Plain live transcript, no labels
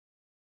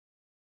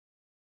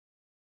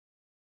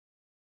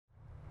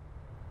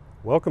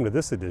Welcome to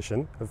this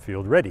edition of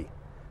Field Ready.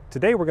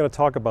 Today we're going to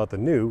talk about the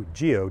new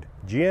Geode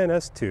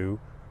GNS2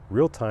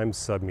 real-time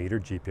sub-meter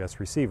GPS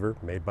receiver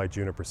made by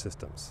Juniper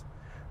Systems.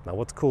 Now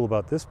what's cool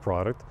about this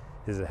product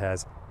is it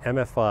has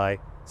MFI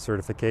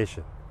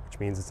certification, which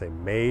means it's a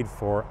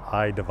made-for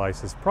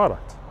iDevices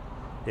product.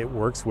 It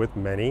works with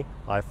many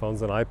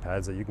iPhones and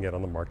iPads that you can get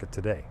on the market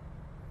today.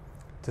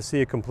 To see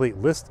a complete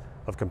list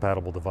of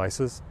compatible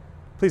devices,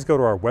 please go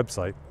to our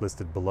website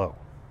listed below.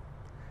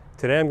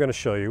 Today I'm going to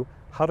show you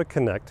how to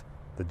connect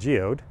the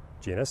Geode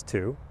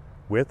GNS2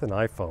 with an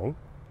iPhone,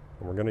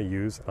 and we're going to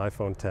use an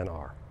iPhone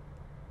XR.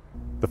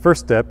 The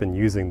first step in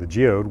using the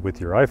Geode with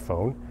your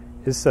iPhone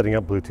is setting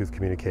up Bluetooth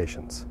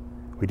communications.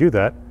 We do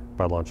that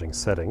by launching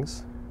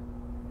Settings,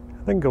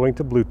 and then going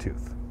to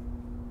Bluetooth.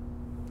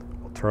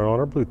 We'll turn on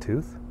our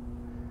Bluetooth,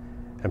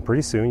 and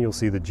pretty soon you'll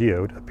see the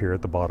Geode appear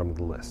at the bottom of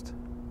the list.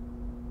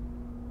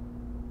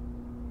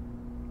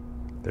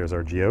 There's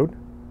our Geode.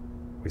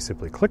 We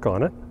simply click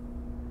on it,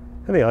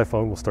 and the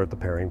iPhone will start the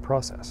pairing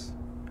process.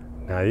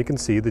 Now you can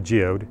see the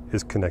Geode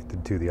is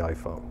connected to the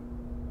iPhone.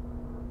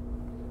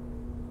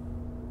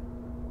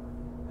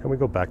 And we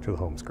go back to the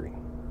home screen.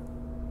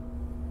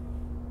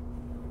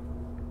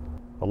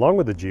 Along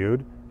with the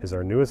Geode is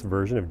our newest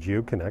version of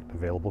Geode Connect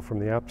available from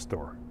the App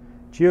Store.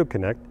 Geode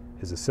Connect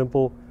is a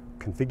simple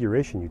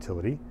configuration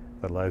utility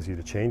that allows you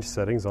to change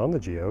settings on the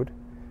Geode,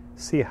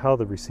 see how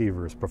the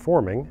receiver is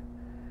performing,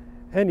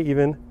 and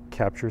even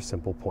capture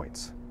simple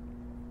points.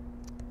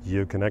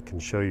 Geode Connect can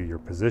show you your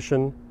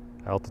position,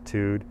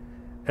 altitude,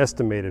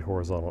 estimated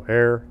horizontal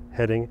error,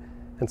 heading,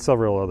 and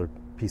several other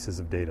pieces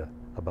of data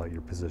about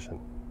your position.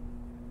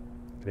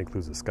 It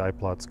includes a sky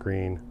plot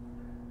screen,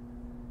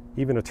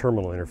 even a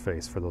terminal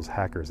interface for those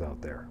hackers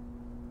out there.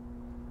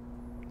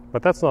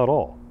 But that's not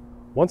all.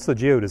 Once the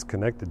Geode is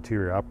connected to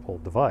your Apple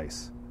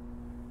device,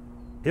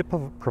 it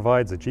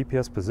provides a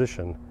GPS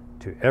position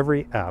to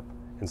every app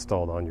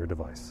installed on your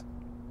device.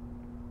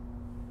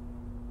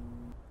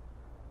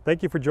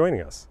 Thank you for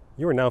joining us.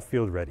 You are now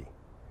field ready.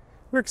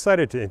 We're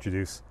excited to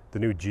introduce the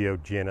new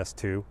Geode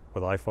GNS2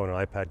 with iPhone and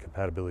iPad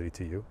compatibility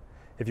to you.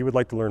 If you would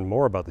like to learn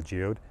more about the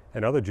Geode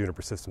and other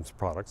Juniper Systems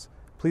products,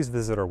 please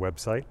visit our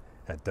website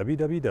at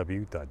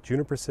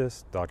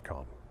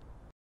www.junipersys.com.